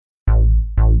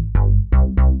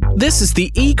This is the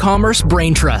E-Commerce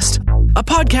Brain Trust, a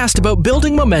podcast about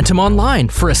building momentum online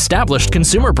for established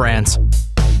consumer brands.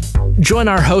 Join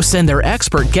our hosts and their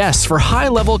expert guests for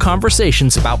high-level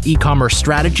conversations about e-commerce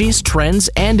strategies, trends,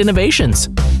 and innovations.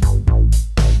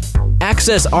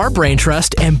 Access our brain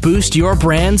trust and boost your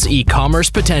brand's e-commerce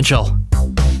potential.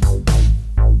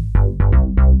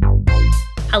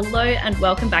 Hello and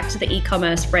welcome back to the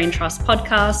Ecommerce Brain Trust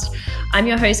podcast. I'm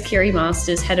your host, Kiri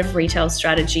Masters, Head of Retail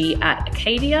Strategy at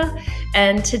Acadia.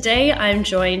 And today I'm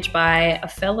joined by a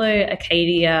fellow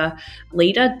Acadia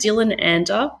leader, Dylan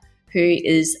Ander, who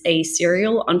is a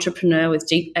serial entrepreneur with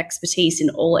deep expertise in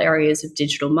all areas of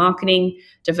digital marketing,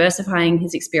 diversifying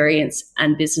his experience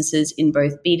and businesses in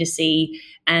both B2C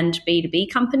and B2B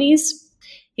companies.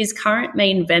 His current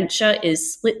main venture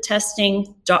is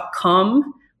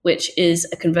splittesting.com, which is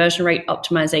a conversion rate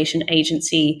optimization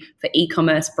agency for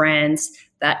e-commerce brands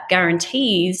that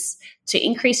guarantees to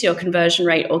increase your conversion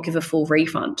rate or give a full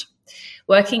refund.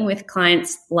 Working with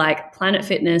clients like Planet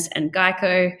Fitness and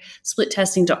Geico,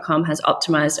 splittesting.com has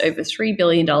optimized over $3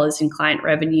 billion in client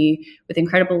revenue with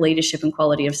incredible leadership and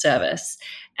quality of service.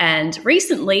 And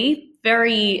recently,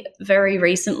 very, very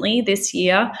recently this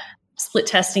year,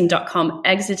 splittesting.com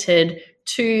exited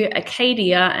to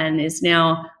Acadia and is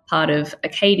now part of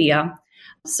Acadia.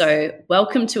 So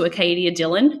welcome to Acadia,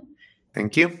 Dylan.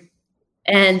 Thank you.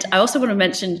 And I also want to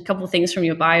mention a couple of things from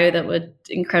your bio that were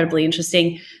incredibly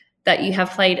interesting, that you have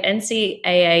played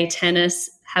NCAA tennis,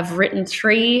 have written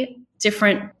 3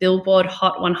 different Billboard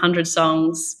Hot 100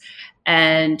 songs,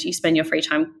 and you spend your free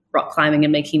time rock climbing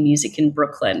and making music in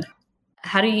Brooklyn.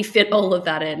 How do you fit all of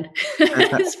that in?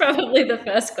 It's probably the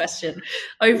first question.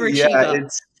 Overachiever.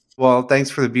 Well, thanks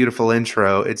for the beautiful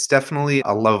intro. It's definitely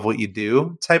a love what you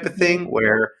do type of thing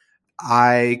where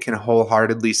I can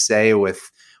wholeheartedly say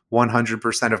with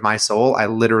 100% of my soul, I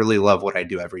literally love what I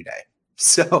do every day.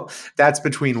 So that's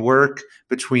between work,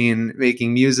 between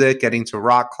making music, getting to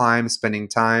rock climb, spending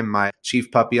time. My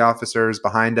chief puppy officer is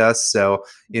behind us. So,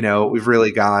 we've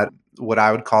really got what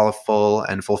I would call a full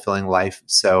and fulfilling life.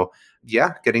 So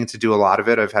yeah, getting to do a lot of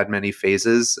it. I've had many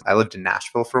phases. I lived in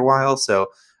Nashville for a while, so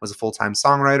I was a full-time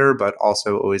songwriter, but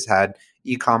also always had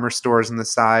e-commerce stores on the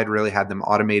side, really had them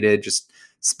automated, just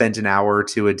spent an hour or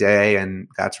two a day and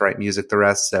got to write music the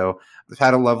rest. So I've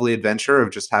had a lovely adventure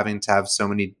of just having to have so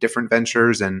many different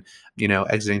ventures and,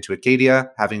 exiting to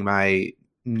Acadia, having my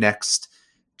next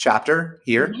chapter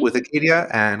here with Acadia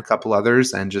and a couple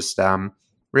others, and just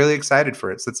really excited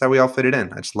for it. So that's how we all fit it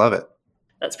in. I just love it.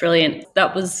 That's brilliant.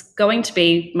 That was going to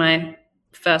be my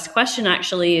first question,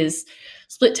 actually, is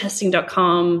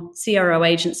splittesting.com, CRO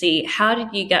agency. How did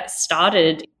you get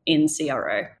started in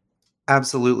CRO?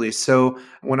 Absolutely. So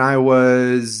when I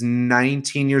was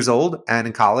 19 years old and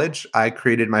in college, I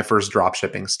created my first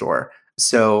dropshipping store.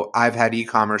 So I've had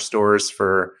e-commerce stores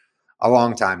for a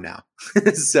long time now.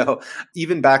 So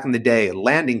even back in the day,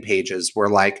 landing pages were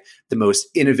like the most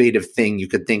innovative thing you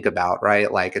could think about,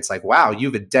 right? Like, it's like, wow, you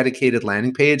have a dedicated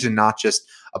landing page and not just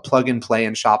a plug and play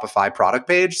and Shopify product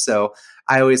page. So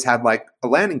I always had like a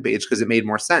landing page because it made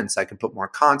more sense. I could put more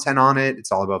content on it.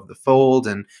 It's all above the fold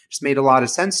and just made a lot of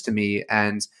sense to me.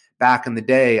 And back in the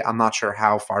day, I'm not sure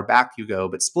how far back you go,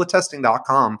 but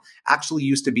splittesting.com actually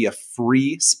used to be a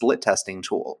free split testing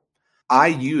tool. I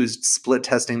used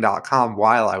splittesting.com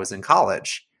while I was in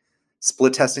college.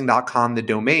 Splittesting.com, the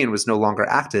domain, was no longer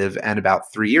active. And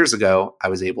about 3 years ago, I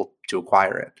was able to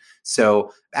acquire it.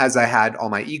 So as I had all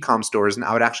my e-com stores and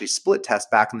I would actually split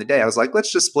test back in the day, I was like,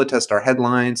 let's just split test our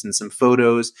headlines and some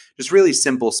photos, just really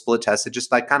simple split tests. It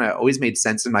just like kind of always made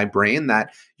sense in my brain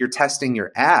that you're testing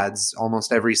your ads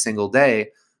almost every single day.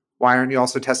 Why aren't you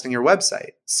also testing your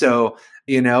website? So,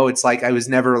 it's like I was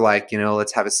never like,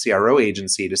 let's have a CRO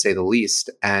agency, to say the least.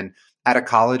 And out of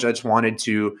college, I just wanted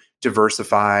to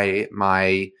diversify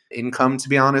my income, to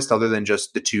be honest, other than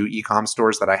just the 2 e-com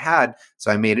stores that I had.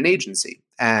 So I made an agency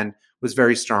and was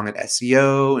very strong at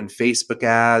SEO and Facebook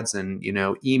ads and,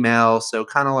 email. So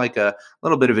kind of like a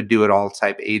little bit of a do-it-all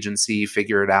type agency,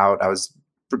 figure it out. I was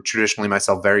traditionally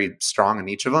myself very strong in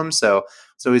each of them. So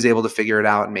I was able to figure it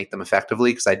out and make them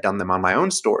effectively because I'd done them on my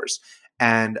own stores.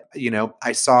 And,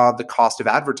 I saw the cost of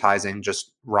advertising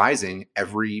just rising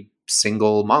every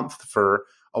single month for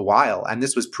a while. And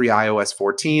this was pre-iOS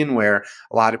 14, where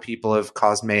a lot of people have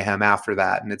caused mayhem after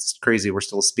that. And it's crazy. We're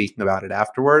still speaking about it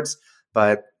afterwards.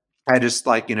 But I just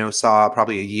saw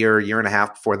probably a year and a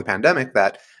half before the pandemic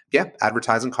that,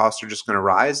 advertising costs are just going to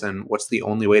rise. And what's the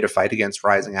only way to fight against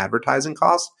rising advertising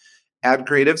costs? Ad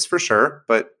creatives for sure,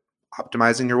 but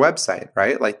optimizing your website,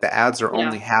 right? Like the ads are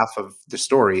only half of the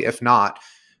story. If not,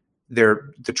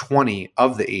 they're the 20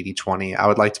 of the 80/20. I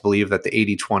would like to believe that the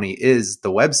 80/20 is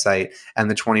the website and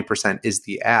the 20% is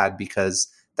the ad, because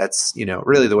that's,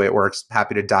 really the way it works.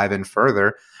 Happy to dive in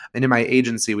further. And in my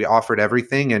agency, we offered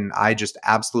everything, and I just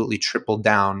absolutely tripled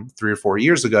down 3 or 4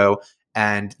 years ago.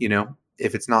 And,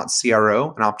 if it's not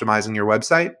CRO and optimizing your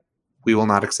website, we will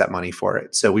not accept money for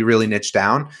it. So we really niche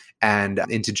down and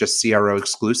into just CRO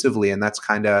exclusively. And that's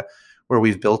kind of where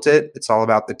we've built it. It's all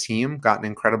about the team, gotten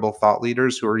incredible thought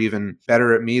leaders who are even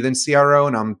better at me than CRO.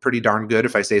 And I'm pretty darn good,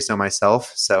 if I say so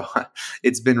myself. So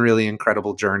it's been really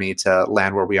incredible journey to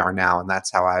land where we are now. And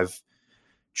that's how I've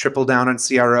tripled down on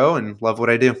CRO and love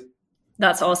what I do.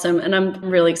 That's awesome. And I'm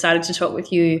really excited to talk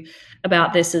with you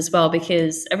about this as well,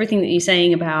 because everything that you're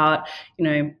saying about,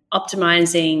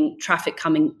 optimizing traffic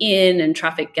coming in and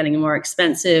traffic getting more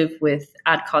expensive with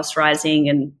ad costs rising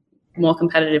and more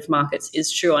competitive markets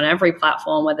is true on every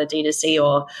platform, whether D2C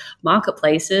or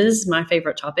marketplaces, my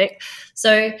favorite topic.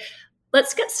 So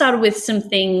let's get started with some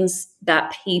things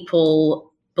that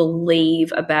people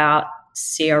believe about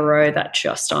CRO that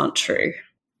just aren't true.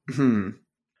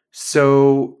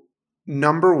 So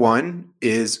number one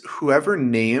is whoever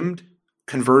named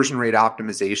conversion rate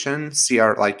optimization,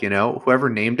 whoever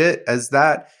named it as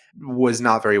that was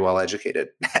not very well educated.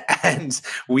 And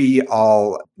we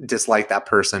all dislike that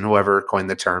person, whoever coined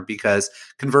the term, because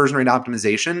conversion rate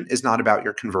optimization is not about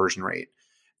your conversion rate.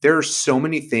 There are so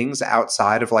many things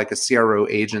outside of like a CRO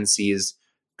agency's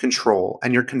control.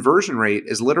 And your conversion rate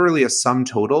is literally a sum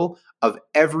total of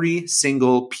every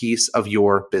single piece of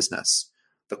your business.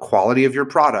 The quality of your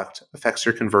product affects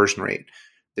your conversion rate.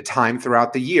 The time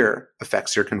throughout the year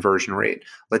affects your conversion rate.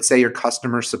 Let's say your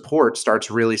customer support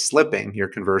starts really slipping, your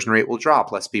conversion rate will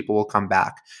drop, less people will come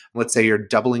back. Let's say you're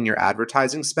doubling your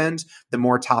advertising spend, the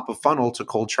more top of funnel to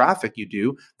cold traffic you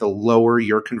do, the lower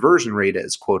your conversion rate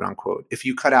is, quote unquote. If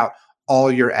you cut out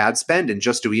all your ad spend and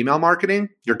just do email marketing,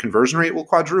 your conversion rate will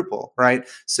quadruple, right?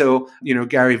 So,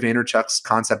 Gary Vaynerchuk's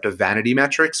concept of vanity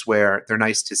metrics, where they're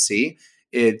nice to see,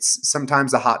 it's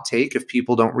sometimes a hot take if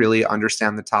people don't really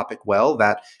understand the topic well,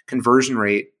 that conversion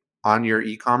rate on your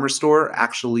e-commerce store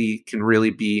actually can really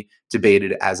be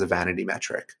debated as a vanity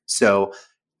metric. So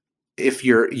if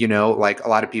you're, like a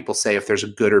lot of people say, if there's a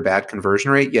good or bad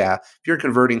conversion rate, yeah, if you're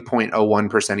converting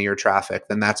 0.01% of your traffic,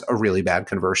 then that's a really bad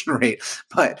conversion rate.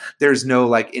 But there's no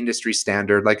like industry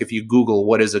standard. Like if you Google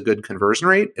what is a good conversion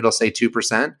rate, it'll say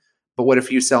 2%. But what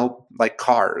if you sell like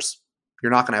cars?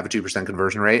 You're not going to have a 2%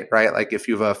 conversion rate, right? Like if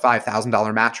you have a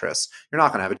 $5,000 mattress, you're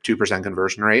not going to have a 2%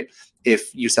 conversion rate. If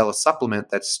you sell a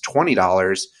supplement that's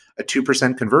 $20, a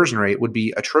 2% conversion rate would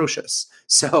be atrocious.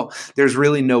 So there's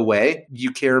really no way.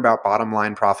 You care about bottom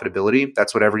line profitability.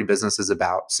 That's what every business is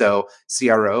about. So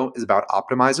CRO is about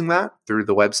optimizing that through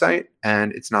the website,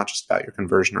 and it's not just about your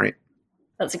conversion rate.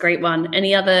 That's a great one.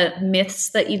 Any other myths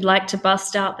that you'd like to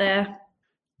bust out there?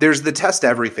 There's the test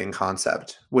everything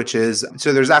concept, which is,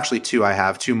 so there's actually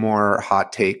two more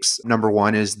hot takes. Number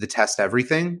one is the test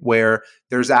everything, where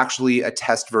there's actually a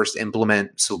test versus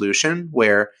implement solution,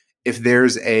 where if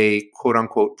there's a quote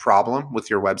unquote problem with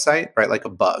your website, right, like a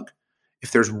bug, if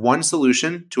there's one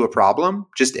solution to a problem,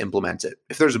 just implement it.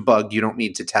 If there's a bug, you don't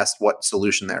need to test what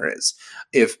solution there is.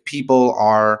 If people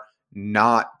are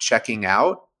not checking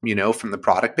out, from the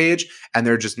product page, and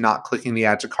they're just not clicking the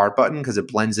add to cart button because it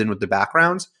blends in with the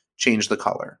backgrounds, change the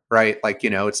color, right? Like,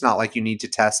 it's not like you need to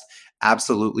test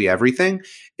absolutely everything.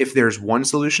 If there's one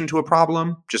solution to a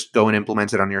problem, just go and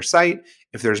implement it on your site.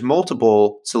 If there's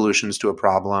multiple solutions to a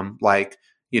problem, like,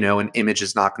 an image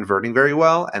is not converting very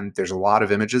well, and there's a lot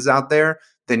of images out there,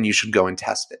 then you should go and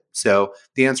test it. So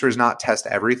the answer is not test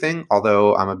everything,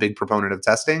 although I'm a big proponent of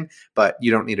testing, but you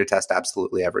don't need to test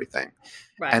absolutely everything.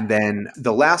 Right. And then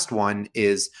the last one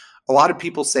is, a lot of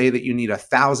people say that you need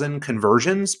 1,000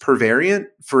 conversions per variant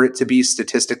for it to be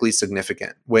statistically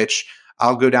significant, which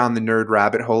I'll go down the nerd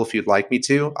rabbit hole if you'd like me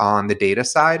to on the data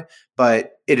side,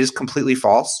 but it is completely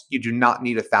false. You do not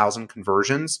need 1,000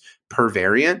 conversions per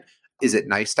variant. Is it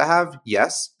nice to have?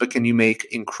 Yes. But can you make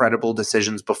incredible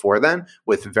decisions before then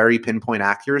with very pinpoint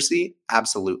accuracy?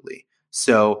 Absolutely.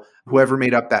 So whoever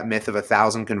made up that myth of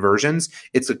 1,000 conversions,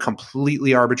 it's a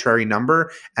completely arbitrary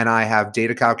number. And I have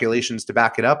data calculations to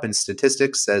back it up, and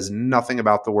statistics says nothing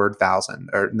about the word 1,000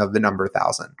 or the number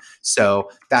 1,000. So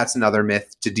that's another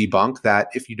myth to debunk, that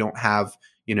if you don't have,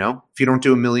 if you don't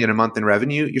do $1 million a month in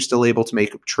revenue, you're still able to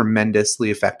make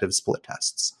tremendously effective split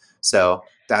tests. So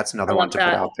that's another one to put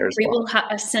out there as well.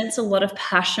 I sense a lot of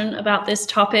passion about this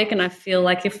topic, and I feel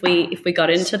like if we got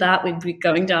into that, we'd be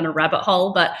going down a rabbit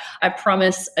hole. But I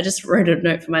promise, I just wrote a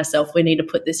note for myself. We need to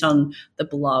put this on the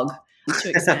blog. to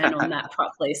expand on that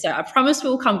properly. So I promise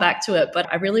we'll come back to it,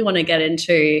 but I really want to get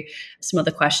into some of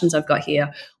the questions I've got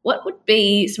here. What would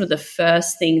be some of the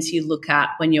first things you look at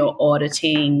when you're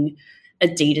auditing a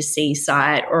D2C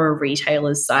site or a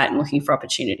retailer's site and looking for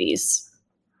opportunities?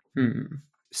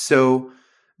 So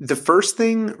the first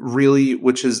thing really,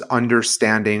 which is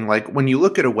understanding, like when you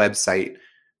look at a website,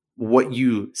 what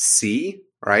you see,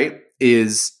 right,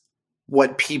 is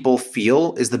what people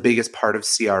feel is the biggest part of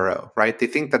CRO, right? They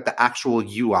think that the actual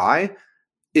UI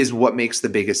is what makes the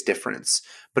biggest difference.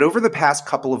 But over the past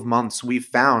couple of months, we've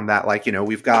found that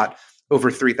we've got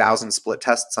over 3,000 split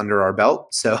tests under our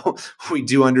belt. So we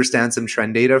do understand some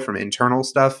trend data from internal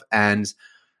stuff. And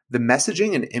the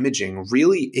messaging and imaging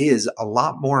really is a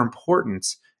lot more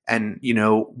important and,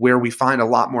 where we find a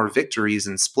lot more victories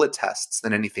in split tests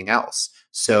than anything else.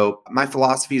 So my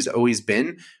philosophy has always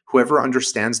been whoever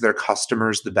understands their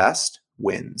customers the best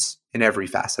wins in every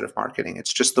facet of marketing.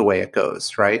 It's just the way it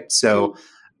goes, right? So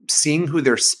seeing who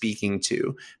they're speaking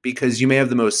to, because you may have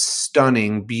the most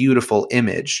stunning, beautiful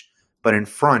image, but in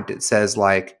front it says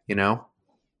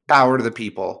power to the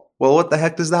people. Well, what the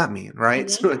heck does that mean, right?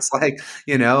 So it's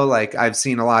I've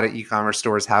seen a lot of e-commerce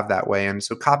stores have that way. And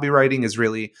so copywriting is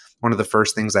really one of the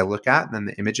first things I look at, and then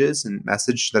the images and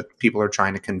message that people are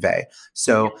trying to convey.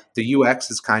 So the UX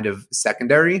is kind of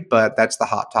secondary, but that's the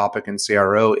hot topic in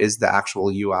CRO is the actual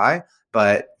UI.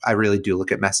 But I really do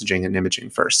look at messaging and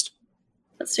imaging first.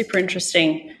 That's super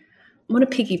interesting. I want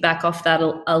to piggyback off that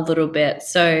a little bit.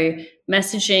 So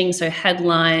messaging, so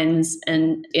headlines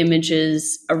and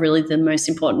images are really the most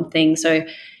important thing. So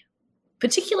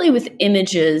particularly with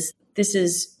images, this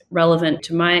is relevant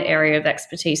to my area of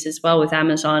expertise as well with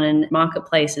Amazon and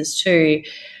marketplaces too.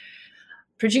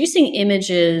 Producing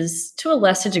images, to a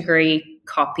lesser degree,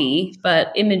 copy,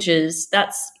 but images,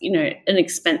 that's, an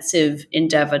expensive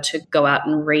endeavor to go out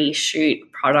and reshoot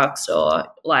products or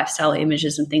lifestyle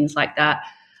images and things like that.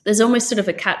 There's almost sort of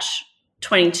a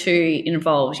catch-22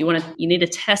 involved. You need to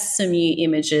test some new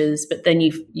images, but then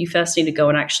you first need to go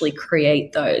and actually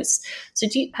create those. So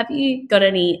have you got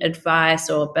any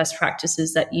advice or best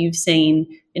practices that you've seen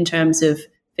in terms of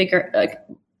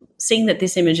seeing that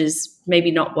this image is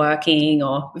maybe not working,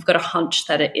 or we've got a hunch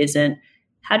that it isn't?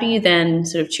 How do you then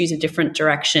sort of choose a different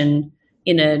direction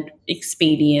in an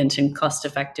expedient and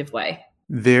cost-effective way?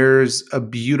 There's a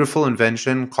beautiful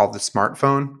invention called the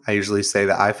smartphone. I usually say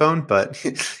the iPhone, but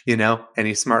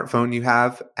any smartphone you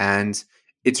have. And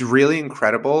it's really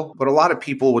incredible. What a lot of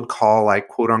people would call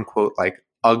quote unquote,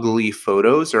 ugly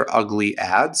photos or ugly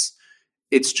ads.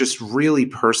 It's just really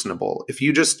personable. If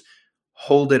you just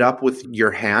hold it up with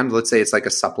your hand, let's say it's like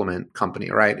a supplement company,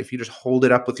 right? If you just hold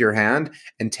it up with your hand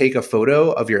and take a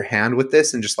photo of your hand with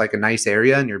this in just a nice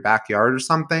area in your backyard or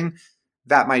something,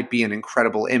 that might be an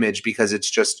incredible image because it's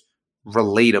just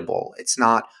relatable. It's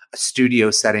not a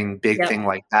studio setting big thing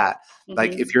like that.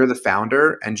 Mm-hmm. If you're the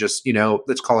founder and just,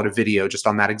 let's call it a video just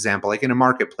on that example, in a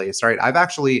marketplace, right? I've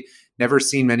actually never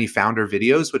seen many founder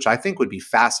videos, which I think would be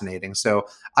fascinating. So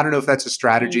I don't know if that's a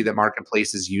strategy that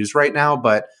marketplaces use right now,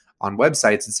 but on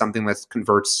websites, it's something that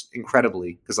converts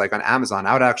incredibly. Because on Amazon,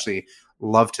 I would actually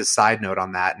love to side note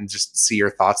on that and just see your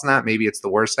thoughts on that. Maybe it's the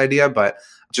worst idea, but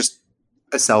just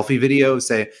a selfie video,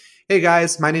 say, hey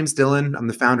guys, my name's Dylan. I'm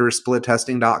the founder of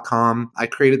splittesting.com. I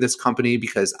created this company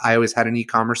because I always had an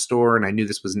e-commerce store and I knew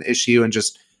this was an issue. And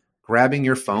just grabbing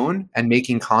your phone and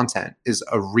making content is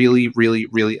a really, really,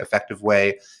 really effective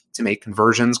way to make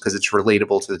conversions because it's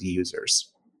relatable to the users.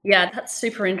 Yeah, that's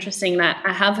super interesting.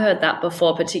 I have heard that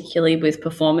before, particularly with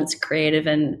performance creative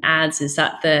and ads, is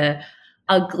that the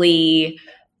ugly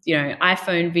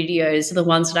iPhone videos are the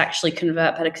ones that actually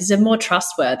convert better because they're more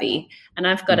trustworthy. And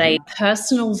I've got a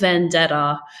personal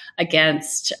vendetta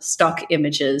against stock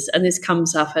images. And this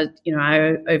comes up at,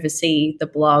 I oversee the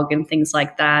blog and things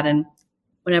like that. And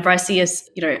whenever I see a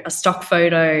stock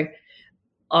photo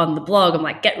on the blog, I'm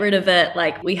like, get rid of it.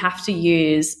 We have to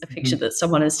use a picture that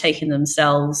someone has taken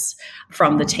themselves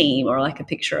from the team, or a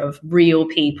picture of real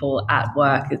people at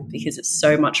work, because it's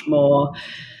so much more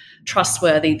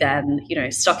trustworthy than,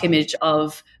 stock image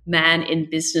of man in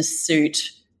business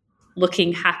suit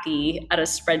looking happy at a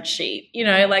spreadsheet.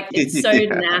 It's so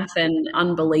naff and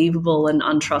unbelievable and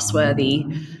untrustworthy.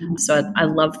 So I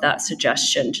love that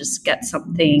suggestion. Just get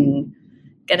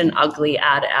an ugly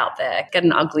ad out there, get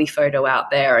an ugly photo out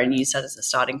there and use that as a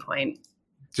starting point.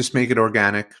 Just make it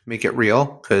organic, make it real,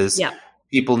 because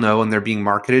people know when they're being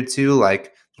marketed to,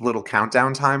 little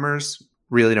countdown timers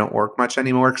really don't work much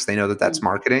anymore because they know that that's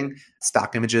marketing.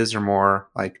 Stock images are more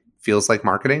feels like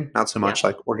marketing, not so much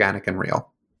organic and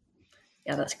real.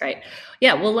 Yeah, that's great.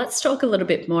 Yeah, well, let's talk a little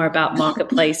bit more about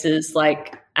marketplaces.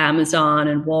 Amazon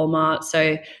and Walmart.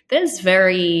 So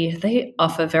they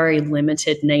offer very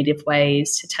limited native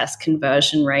ways to test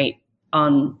conversion rate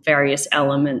on various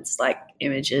elements like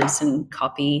images and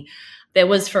copy. There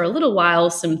was for a little while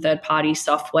some third-party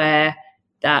software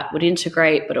that would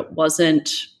integrate, but it wasn't.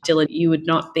 Dylan, you would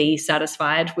not be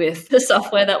satisfied with the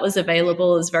software that was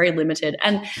available. It was very limited.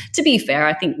 And to be fair,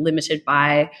 I think limited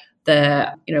by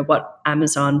what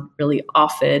Amazon really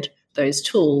offered those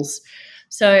tools.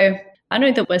 So I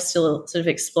know that we're still sort of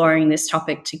exploring this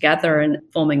topic together and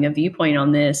forming a viewpoint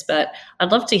on this, but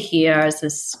I'd love to hear as a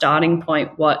starting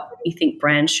point what you think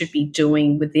brands should be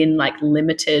doing within like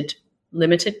limited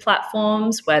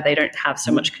platforms where they don't have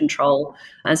so much control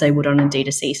as they would on a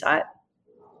D2C site.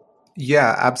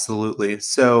 Yeah, absolutely.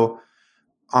 So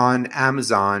on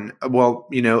Amazon,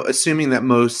 assuming that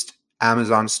most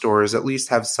Amazon stores at least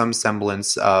have some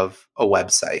semblance of a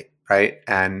website, right?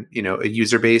 And, a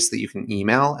user base that you can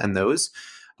email and those.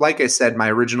 Like I said,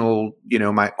 my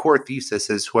core thesis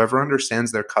is whoever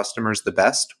understands their customers the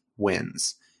best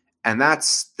wins. And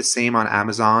that's the same on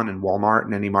Amazon and Walmart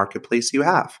and any marketplace you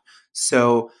have.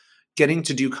 So getting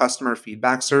to do customer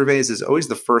feedback surveys is always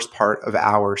the first part of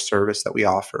our service that we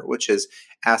offer, which is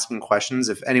asking questions.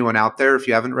 If anyone out there, if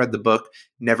you haven't read the book,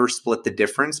 Never Split the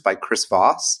Difference by Chris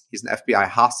Voss, he's an FBI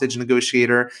hostage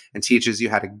negotiator and teaches you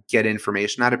how to get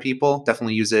information out of people.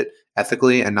 Definitely use it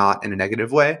ethically and not in a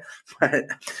negative way. But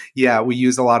yeah, we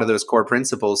use a lot of those core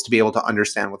principles to be able to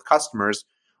understand with customers,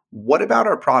 what about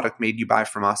our product made you buy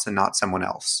from us and not someone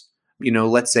else?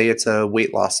 Let's say it's a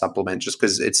weight loss supplement, just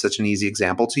because it's such an easy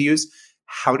example to use.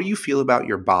 How do you feel about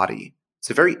your body?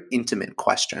 It's a very intimate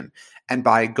question. And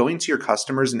by going to your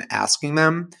customers and asking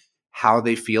them how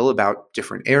they feel about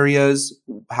different areas,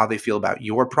 how they feel about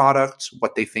your product,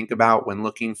 what they think about when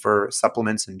looking for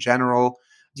supplements in general,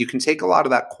 you can take a lot of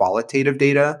that qualitative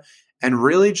data and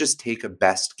really just take a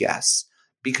best guess,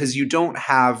 because you don't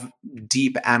have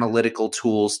deep analytical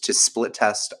tools to split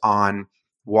test on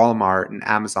Walmart and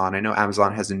Amazon. I know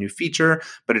Amazon has a new feature,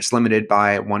 but it's limited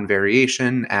by one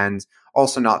variation, and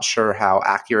also not sure how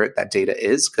accurate that data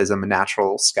is because I'm a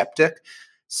natural skeptic.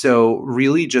 So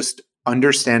really just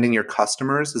understanding your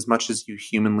customers as much as you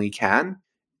humanly can,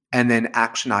 and then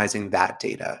actionizing that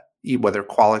data, whether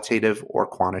qualitative or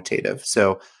quantitative.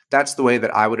 So that's the way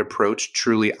that I would approach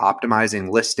truly optimizing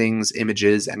listings,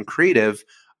 images, and creative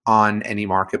on any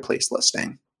marketplace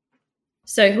listing.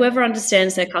 So whoever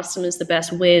understands their customers the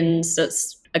best wins.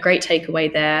 That's a great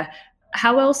takeaway there.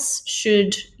 How else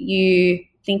should you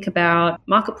think about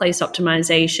marketplace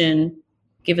optimization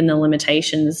given the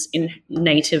limitations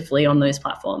natively on those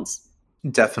platforms?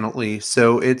 Definitely.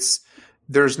 So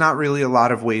there's not really a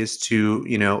lot of ways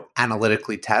to,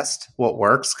 analytically test what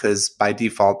works, because by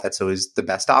default, that's always the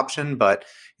best option. But,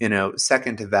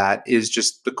 second to that is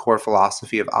just the core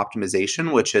philosophy of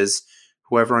optimization, which is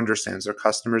whoever understands their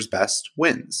customers best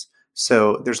wins.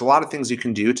 So there's a lot of things you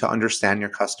can do to understand your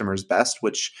customers best,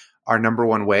 which our number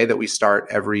one way that we start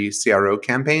every CRO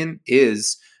campaign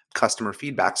is customer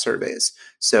feedback surveys.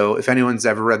 So if anyone's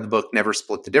ever read the book Never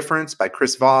Split the Difference by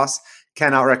Chris Voss,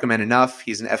 cannot recommend enough.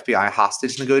 He's an FBI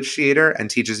hostage negotiator and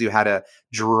teaches you how to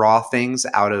draw things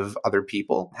out of other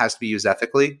people. It has to be used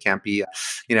ethically. Can't be,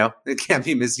 it can't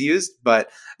be misused, but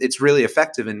it's really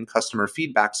effective in customer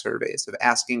feedback surveys of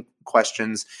asking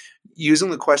questions. Using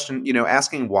the question,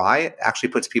 asking why actually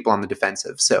puts people on the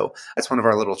defensive. So that's one of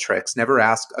our little tricks. Never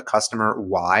ask a customer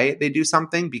why they do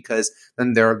something, because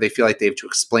then they feel like they have to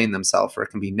explain themselves, or it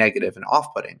can be negative and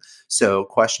off-putting. So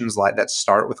questions like that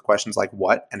start with questions like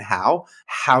what and how.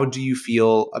 How do you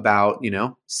feel about,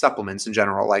 supplements in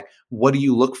general? Like, what do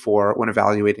you look for when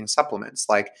evaluating supplements?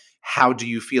 Like, how do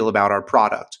you feel about our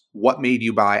product? What made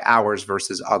you buy ours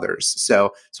versus others?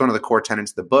 So it's one of the core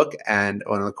tenets of the book and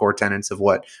one of the core tenets of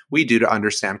what we do to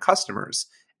understand customers.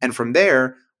 And from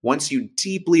there, once you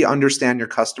deeply understand your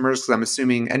customers, because I'm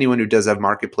assuming anyone who does have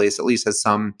marketplace at least has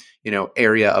some,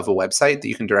 area of a website that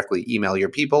you can directly email your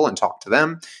people and talk to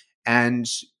them, and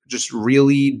just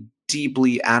really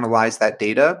deeply analyze that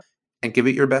data and give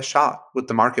it your best shot with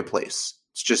the marketplace.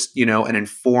 It's just, an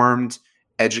informed,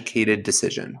 educated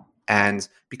decision. And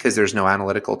because there's no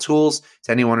analytical tools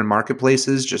to anyone in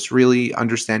marketplaces, just really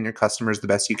understand your customers the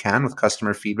best you can with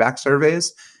customer feedback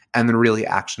surveys, and then really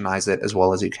actionize it as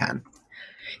well as you can.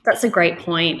 That's a great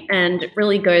point. And it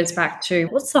really goes back to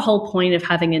what's the whole point of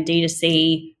having a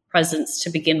D2C presence to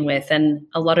begin with? And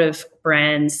a lot of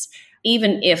brands,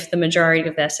 even if the majority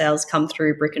of their sales come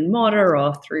through brick and mortar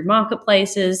or through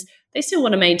marketplaces, they still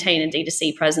want to maintain a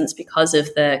D2C presence because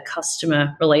of the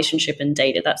customer relationship and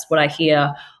data. That's what I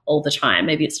hear all the time.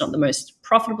 Maybe it's not the most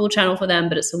profitable channel for them,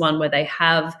 but it's the one where they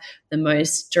have the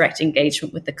most direct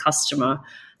engagement with the customer.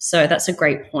 So that's a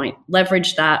great point.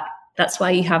 Leverage that. That's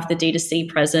why you have the D2C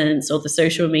presence or the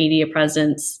social media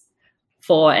presence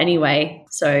for anyway.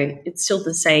 So it's still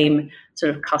the same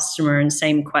sort of customer and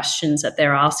same questions that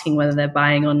they're asking, whether they're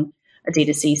buying on a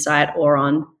D2C site or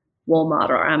on Walmart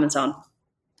or Amazon.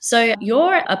 So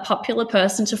you're a popular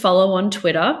person to follow on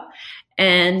Twitter,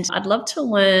 and I'd love to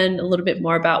learn a little bit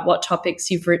more about what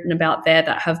topics you've written about there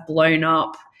that have blown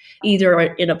up, either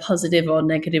in a positive or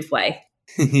negative way.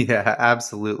 Yeah,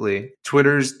 absolutely.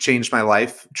 Twitter's changed my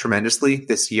life tremendously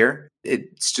this year.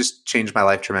 It's just changed my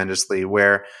life tremendously,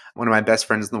 where one of my best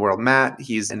friends in the world, Matt,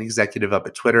 he's an executive up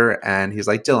at Twitter, and he's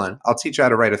like, Dylan, I'll teach you how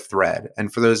to write a thread.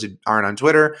 And for those who aren't on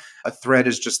Twitter, a thread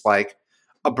is just like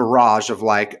a barrage of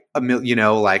like a million,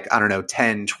 like, I don't know,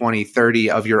 10, 20,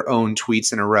 30 of your own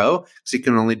tweets in a row. So you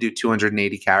can only do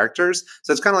 280 characters.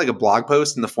 So it's kind of like a blog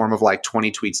post in the form of like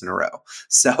 20 tweets in a row.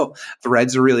 So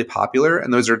threads are really popular,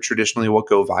 and those are traditionally what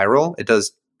go viral. It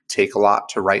does take a lot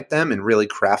to write them and really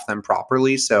craft them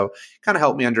properly. So it kind of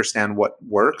helped me understand what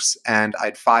works. And I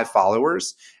had 5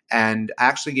 followers, and I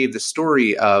actually gave the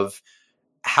story of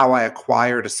how I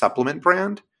acquired a supplement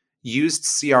brand, used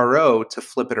CRO to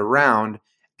flip it around,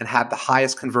 and had the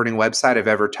highest converting website I've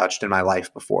ever touched in my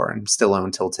life before, and still own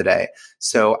till today.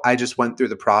 So I just went through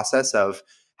the process of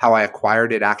how I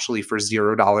acquired it actually for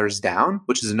 $0 down,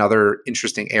 which is another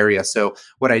interesting area. So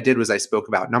what I did was I spoke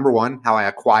about, number one, how I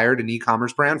acquired an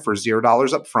e-commerce brand for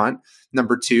 $0 up front.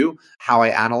 Number two, how I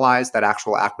analyzed that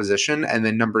actual acquisition. And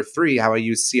then number three, how I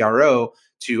used CRO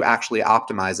to actually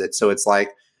optimize it. So it's like,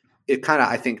 it kind of,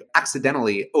 I think,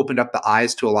 accidentally opened up the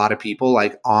eyes to a lot of people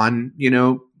like on,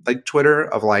 like Twitter,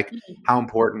 of like how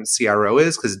important CRO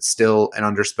is, because it's still an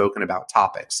underspoken about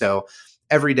topic. So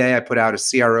every day I put out a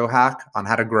CRO hack on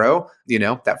how to grow.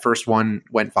 That first one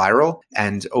went viral,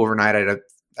 and overnight I had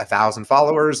 1,000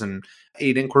 followers and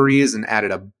 8 inquiries and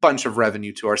added a bunch of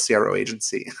revenue to our CRO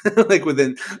agency, like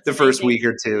within the first week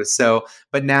or two. So,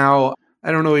 but now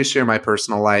I don't always share my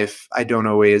personal life. I don't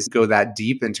always go that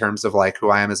deep in terms of like who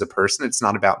I am as a person. It's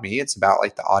not about me. It's about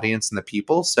like the audience and the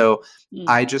people. So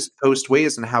I just post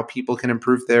ways on how people can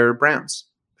improve their brands.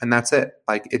 And that's it.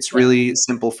 Like, it's really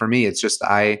simple for me. It's just,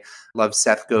 I love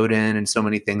Seth Godin and so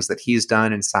many things that he's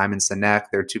done, and Simon Sinek.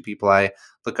 They're 2 people I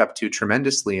look up to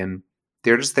tremendously, and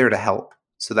they're just there to help.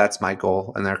 So that's my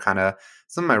goal. And they're kind of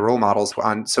some of my role models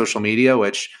on social media,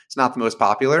 which is not the most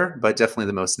popular, but definitely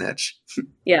the most niche.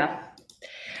 Yeah.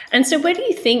 And so where do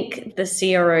you think the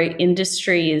CRO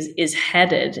industry is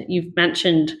headed? You've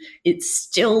mentioned it's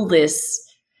still this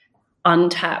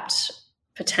untapped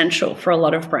potential for a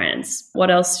lot of brands. What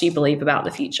else do you believe about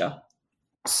the future?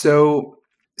 So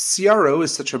CRO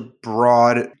is such a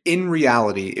broad, in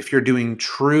reality, if you're doing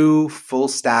true full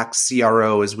stack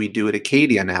CRO as we do at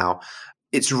Acadia now,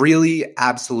 it's really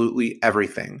absolutely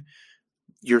everything.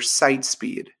 Your site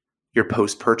speed, your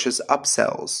post-purchase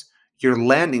upsells, your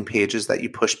landing pages that you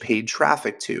push paid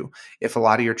traffic to. If a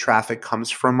lot of your traffic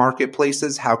comes from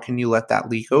marketplaces, how can you let that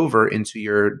leak over into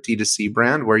your D2C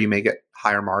brand where you may get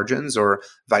higher margins, or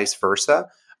vice versa?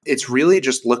 It's really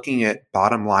just looking at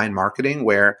bottom line marketing,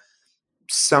 where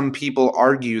some people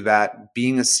argue that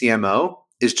being a CMO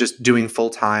is just doing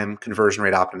full-time conversion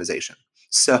rate optimization.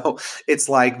 So it's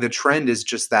like the trend is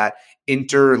just that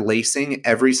interlacing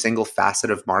every single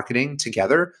facet of marketing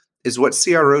together is what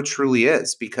CRO truly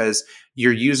is, because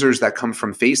your users that come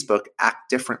from Facebook act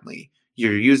differently.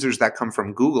 Your users that come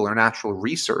from Google are natural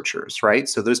researchers, right?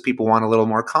 So those people want a little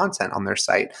more content on their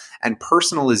site. And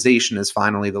personalization is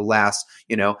finally the last,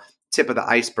 tip of the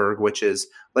iceberg, which is,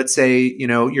 let's say,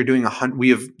 you're doing we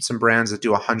have some brands that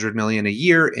do 100 million a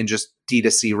year in just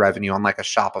D2C revenue on like a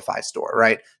Shopify store,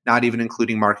 right? Not even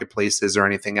including marketplaces or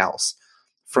anything else.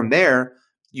 From there,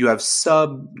 you have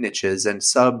sub niches and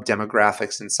sub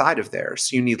demographics inside of there.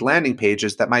 So you need landing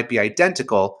pages that might be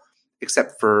identical,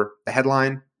 except for the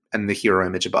headline and the hero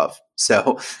image above.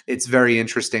 So it's very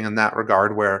interesting in that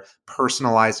regard, where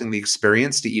personalizing the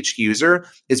experience to each user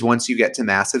is, once you get to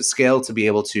massive scale, to be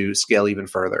able to scale even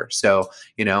further. So,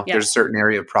 there's a certain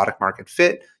area of product market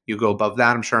fit. You go above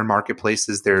that, I'm sure in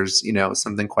marketplaces, there's,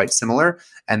 something quite similar.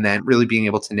 And then really being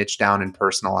able to niche down and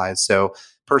personalize. So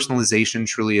personalization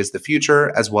truly is the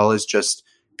future, as well as just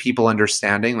people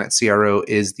understanding that CRO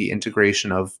is the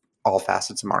integration of all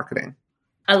facets of marketing.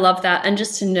 I love that. And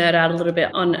just to nerd out a little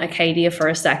bit on Acadia for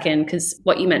a second, because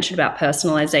what you mentioned about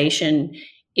personalization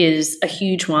is a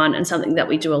huge one, and something that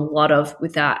we do a lot of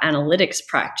with our analytics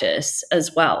practice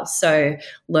as well. So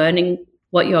learning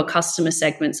what your customer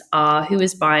segments are, who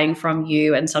is buying from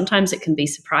you, and sometimes it can be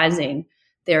surprising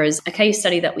There is a case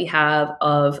study that we have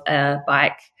of a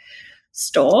bike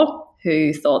store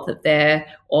who thought that their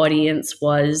audience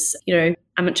was,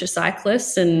 amateur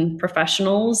cyclists and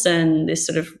professionals and this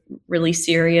sort of really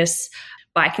serious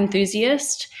bike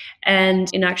enthusiast. And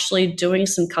in actually doing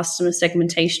some customer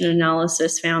segmentation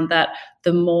analysis, found that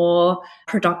the more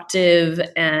productive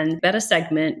and better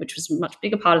segment, which was a much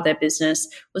bigger part of their business,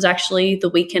 was actually the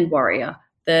weekend warrior,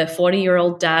 the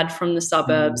 40-year-old dad from the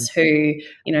suburbs who,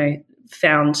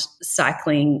 found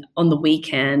cycling on the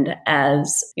weekend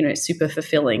as, super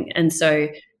fulfilling. And so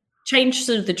changed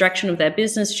sort of the direction of their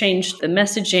business, changed the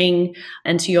messaging.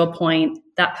 And to your point,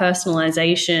 that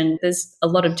personalization, there's a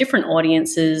lot of different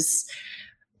audiences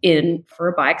in for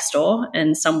a bike store,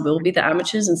 and some will be the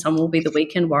amateurs and some will be the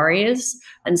weekend warriors,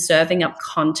 and serving up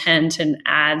content and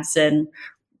ads and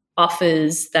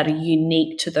offers that are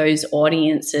unique to those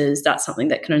audiences. That's something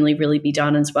that can only really be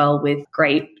done as well with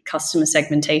great customer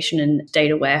segmentation and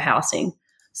data warehousing.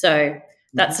 So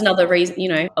that's another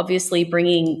reason, obviously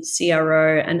bringing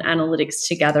CRO and analytics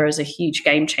together is a huge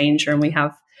game changer. And we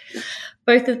have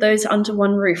both of those under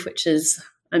one roof, which is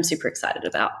I'm super excited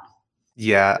about.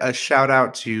 Yeah, a shout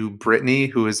out to Brittany,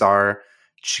 who is our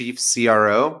chief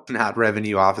CRO, not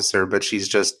revenue officer, but she's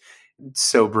just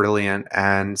so brilliant.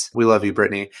 And we love you,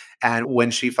 Brittany. And when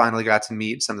she finally got to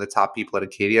meet some of the top people at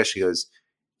Acadia, she goes,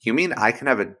 "You mean I can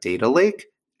have a data lake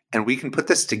and we can put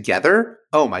this together?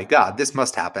 Oh my God, this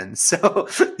must happen." So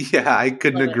yeah, I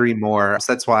couldn't agree more.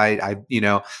 So that's why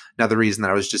another reason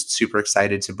that I was just super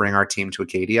excited to bring our team to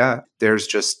Acadia. There's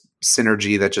just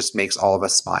synergy that just makes all of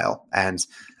us smile. And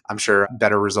I'm sure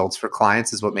better results for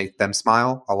clients is what makes them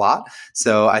smile a lot.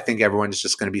 So I think everyone's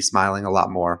just going to be smiling a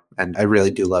lot more. And I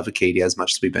really do love Acadia as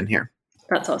much as we've been here.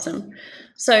 That's awesome.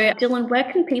 So Dylan, where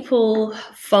can people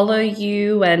follow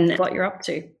you and what you're up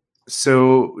to?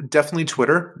 So definitely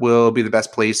Twitter will be the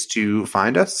best place to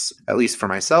find us, at least for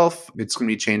myself. It's going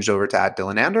to be changed over to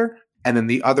 @DylanAnder. And then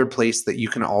the other place that you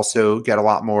can also get a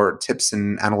lot more tips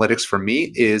and analytics from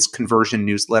me is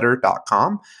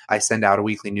conversionnewsletter.com. I send out a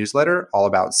weekly newsletter all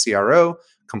about CRO,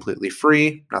 completely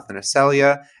free, nothing to sell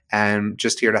you, and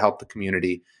just here to help the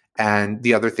community. And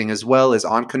the other thing as well is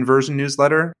on Conversion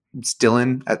Newsletter, it's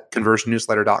Dylan at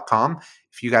conversionnewsletter.com.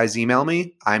 If you guys email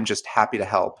me, I'm just happy to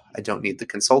help. I don't need the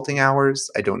consulting hours.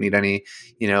 I don't need any,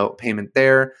 payment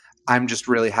there. I'm just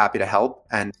really happy to help.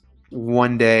 And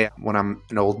one day when I'm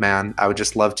an old man, I would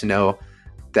just love to know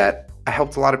that I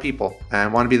helped a lot of people, and I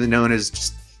want to be known as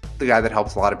just the guy that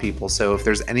helps a lot of people. So if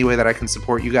there's any way that I can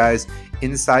support you guys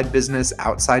inside business,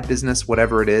 outside business,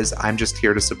 whatever it is, I'm just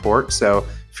here to support. So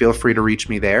feel free to reach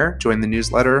me there. Join the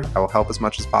newsletter. I will help as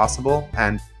much as possible.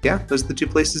 And yeah, those are the two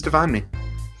places to find me.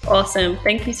 Awesome.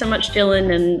 Thank you so much,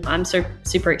 Dylan. And I'm so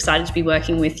super excited to be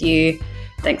working with you.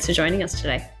 Thanks for joining us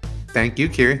today. Thank you,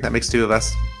 Kiri. That makes two of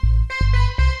us.